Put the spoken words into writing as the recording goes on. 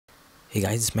Hey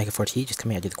guys, it's M4T just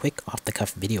coming out with a quick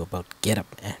off-the-cuff video about GitUp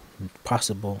and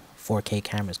possible 4K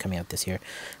cameras coming out this year.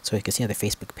 So you can see on the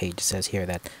Facebook page it says here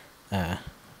that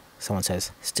someone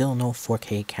says, still no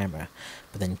 4K camera.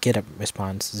 But then GitUp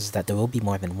responds is that there will be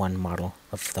more than one model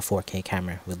of the 4K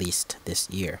camera released this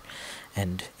year.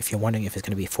 And if you're wondering if it's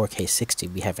going to be 4K 60,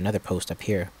 we have another post up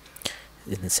here.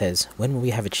 And it says, when will we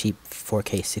have a cheap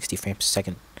 4K 60 frames per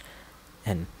second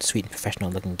and sweet and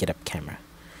professional looking GitUp camera?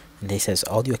 And they says,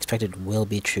 all you expected will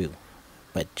be true,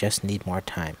 but just need more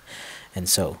time. And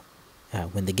so,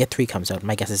 when the Git3 comes out,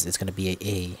 my guess is it's going to be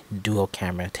a dual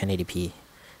camera 1080p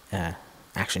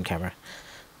action camera,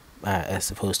 as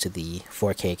opposed to the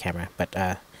 4K camera. But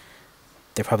there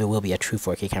probably will be a true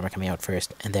 4K camera coming out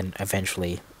first, and then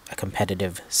eventually a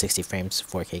competitive 60 frames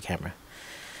 4K camera.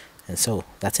 And so,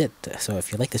 that's it. So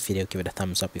if you like this video, give it a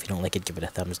thumbs up. If you don't like it, give it a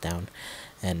thumbs down.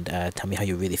 And tell me how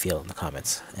you really feel in the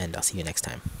comments. And I'll see you next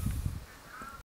time.